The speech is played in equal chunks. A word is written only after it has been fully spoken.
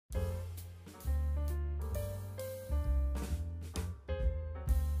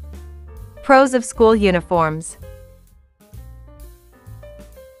Pros of school uniforms.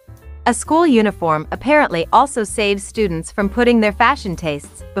 A school uniform apparently also saves students from putting their fashion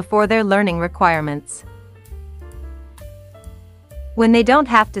tastes before their learning requirements. When they don't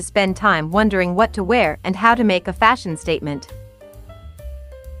have to spend time wondering what to wear and how to make a fashion statement,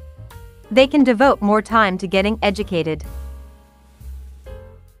 they can devote more time to getting educated.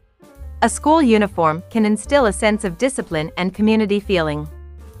 A school uniform can instill a sense of discipline and community feeling.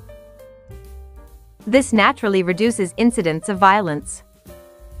 This naturally reduces incidents of violence.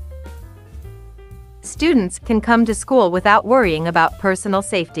 Students can come to school without worrying about personal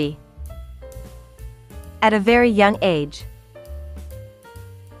safety at a very young age.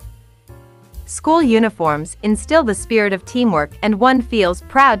 School uniforms instill the spirit of teamwork, and one feels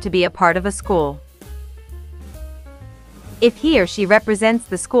proud to be a part of a school if he or she represents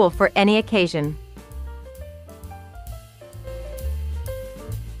the school for any occasion.